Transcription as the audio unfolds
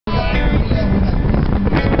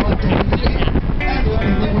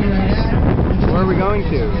going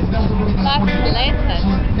to? Las Caletas.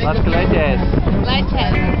 Las Caletas.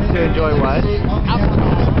 Leches. To enjoy what?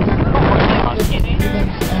 Alcohol. Just kidding.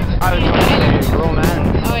 I was going to say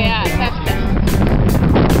romance. Oh yeah, that's it.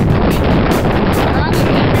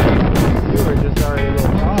 You were just already a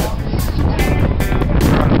little caught.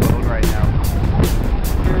 We're on a boat right now.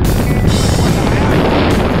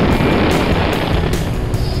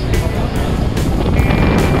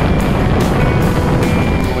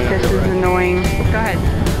 This is annoying. Go ahead.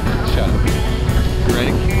 Shut up. You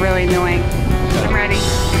ready? Really annoying. I'm ready.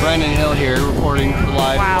 Brandon Hill here, reporting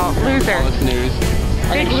live. Wow, loser. All this news.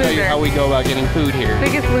 I'm Big going to show you loser. how we go about getting food here.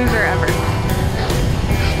 Biggest loser ever.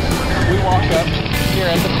 We walk up here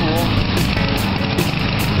at the pool.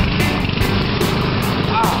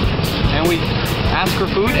 And we ask for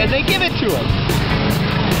food and they give it to us.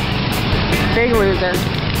 Big loser.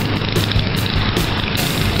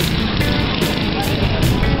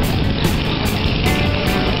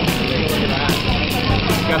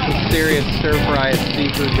 Got some serious stir-fried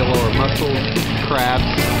seafood galore. Mussels, crabs.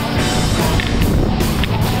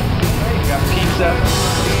 We got pizza.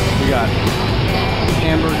 We got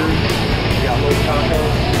hamburgers. We got little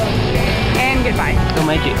tacos. And goodbye. Don't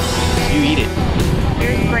make it. You eat it.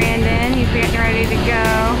 Here's Brandon. He's getting ready to go.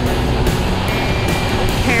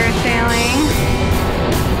 Parasailing.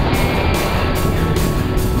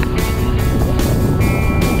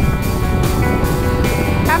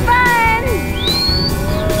 Have fun!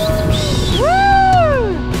 Woo!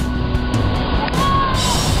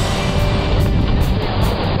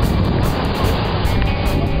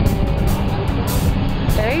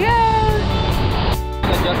 There you go.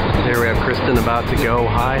 Here we have Kristin about to go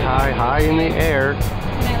high, high, high in the air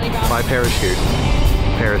by parachute.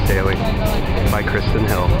 Parasailing by Kristen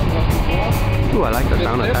Hill. Ooh, I like the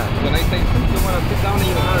sound of that. When I say you want to sit down and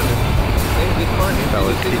you learn it.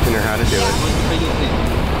 Fella's teaching her how to do it.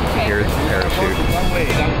 Here's the parachute. One way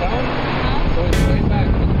down, going straight back.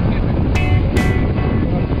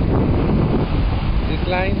 This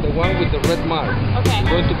line, the one with the red mark, Okay.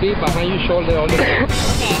 going to be behind your shoulder all the time.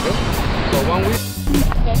 Okay. So one way.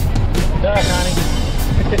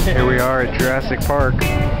 Here we are at Jurassic Park.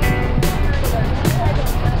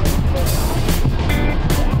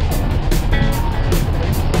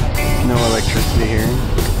 No electricity here.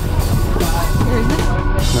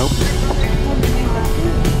 Nope.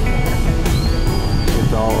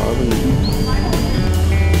 It's all ovens.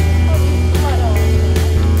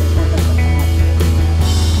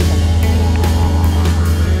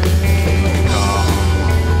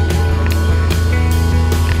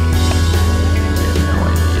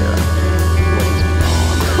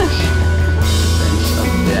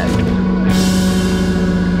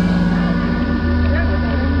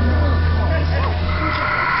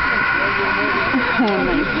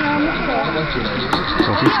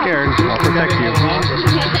 Don't be scared, I'll protect you.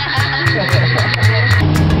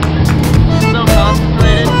 So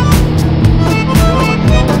concentrated.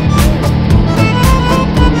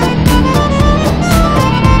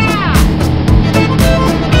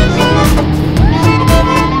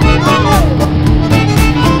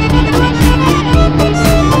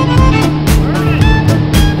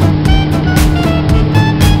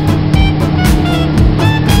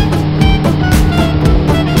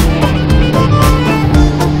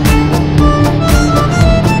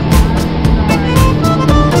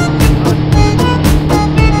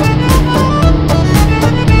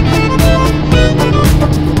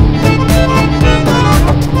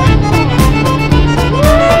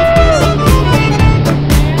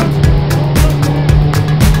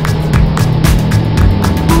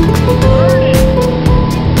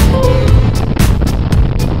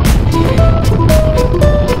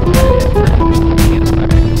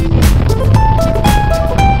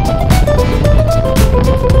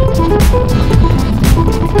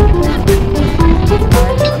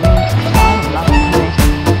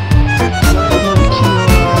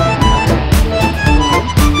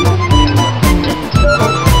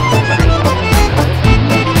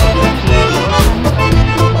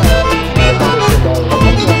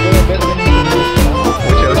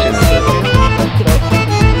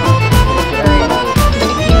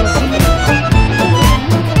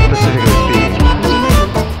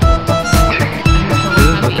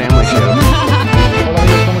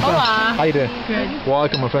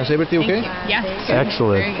 Welcome, my friends. Everything okay? Yes.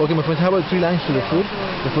 Excellent. Okay, my friends. How about 3 lines to the food?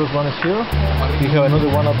 The first one is here. We have another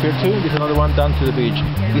one up here too. There's another one down to the beach.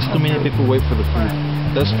 There's too many people wait for the food.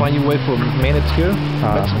 That's fine. You wait for minutes here.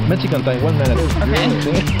 Mexican time, 1 minute. Okay.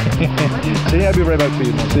 See, I'll be right back for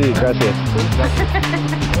you. See, gracias.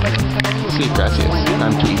 See, gracias.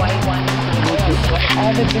 Time to eat.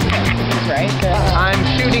 all the different things, right? I'm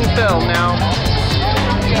shooting film now.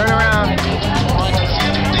 Turn around.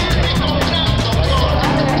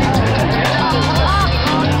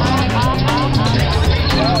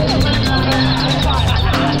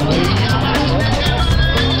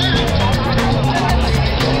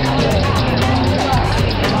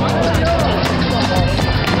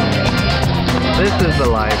 This is the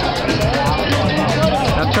life.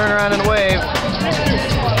 Now turn around and wave.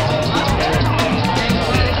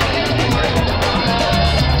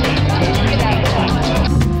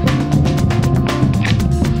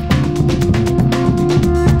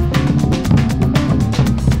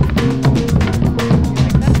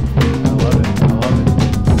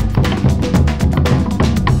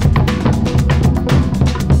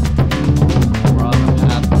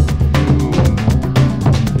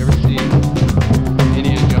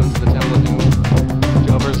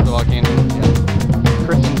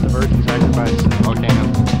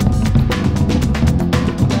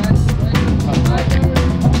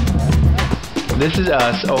 This is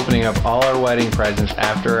us opening up all our wedding presents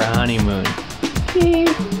after a honeymoon.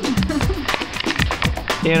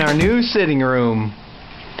 In our new sitting room.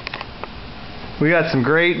 We got some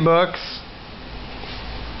great books.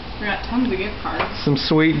 We got tons of gift cards. Some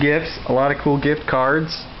sweet gifts. A lot of cool gift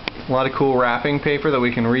cards. A lot of cool wrapping paper that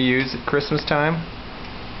we can reuse at Christmas time.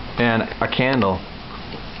 And a candle.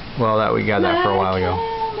 Well, that we got that for a while ago.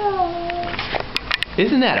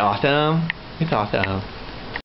 Isn't that awesome? It's awesome.